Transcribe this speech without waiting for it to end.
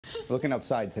Looking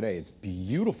outside today, it's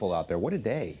beautiful out there. What a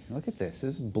day. Look at this.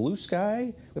 This is blue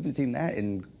sky. We haven't seen that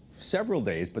in several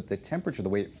days, but the temperature, the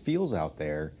way it feels out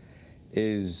there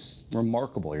is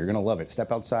remarkable. You're going to love it.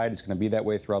 Step outside. It's going to be that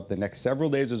way throughout the next several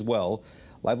days as well.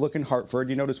 Live look in Hartford.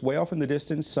 You notice way off in the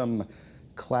distance some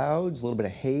clouds, a little bit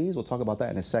of haze. We'll talk about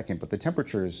that in a second, but the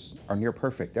temperatures are near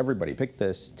perfect. Everybody pick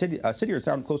the city or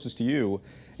town closest to you,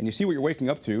 and you see what you're waking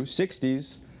up to.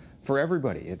 60s for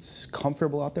everybody. It's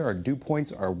comfortable out there. Our dew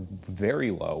points are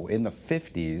very low, in the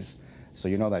 50s, so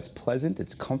you know that's pleasant,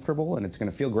 it's comfortable, and it's going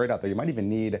to feel great out there. You might even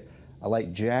need a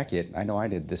light jacket. I know I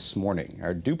did this morning.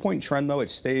 Our dew point trend, though, it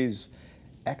stays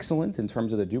excellent in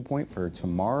terms of the dew point for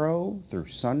tomorrow through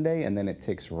Sunday, and then it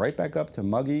ticks right back up to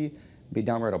muggy, be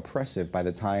downright oppressive by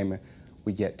the time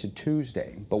we get to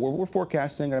Tuesday. But what we're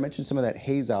forecasting, and I mentioned some of that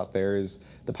haze out there, is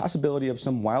the possibility of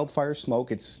some wildfire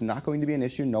smoke. It's not going to be an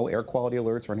issue, no air quality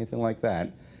alerts or anything like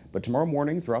that. But tomorrow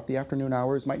morning, throughout the afternoon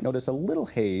hours, might notice a little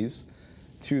haze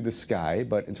to the sky.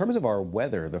 But in terms of our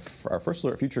weather, our first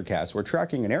alert futurecast, we're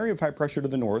tracking an area of high pressure to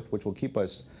the north, which will keep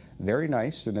us very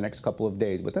nice through the next couple of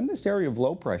days. But then this area of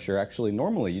low pressure, actually,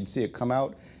 normally you'd see it come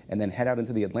out and then head out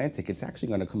into the Atlantic. It's actually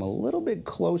going to come a little bit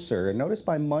closer. And notice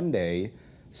by Monday,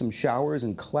 some showers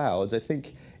and clouds. I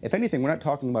think, if anything, we're not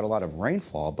talking about a lot of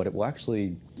rainfall, but it will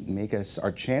actually make us,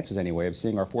 our chances anyway, of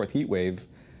seeing our fourth heat wave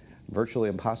virtually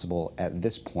impossible at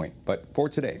this point. But for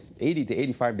today, 80 to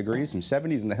 85 degrees, some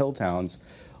 70s in the hill towns.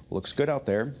 Looks good out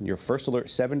there. Your first alert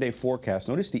 7-day forecast.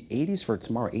 Notice the 80s for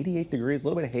tomorrow, 88 degrees, a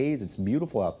little bit of haze. It's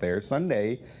beautiful out there.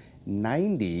 Sunday,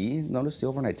 90. Notice the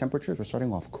overnight temperatures. We're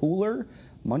starting off cooler.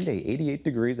 Monday, 88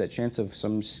 degrees, that chance of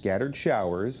some scattered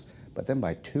showers. But then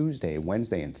by Tuesday,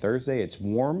 Wednesday, and Thursday, it's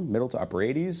warm, middle to upper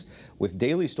 80s with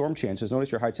daily storm chances.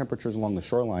 Notice your high temperatures along the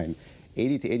shoreline,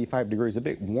 80 to 85 degrees, a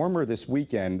bit warmer this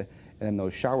weekend, and then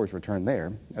those showers return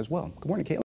there as well. Good morning, Caitlin.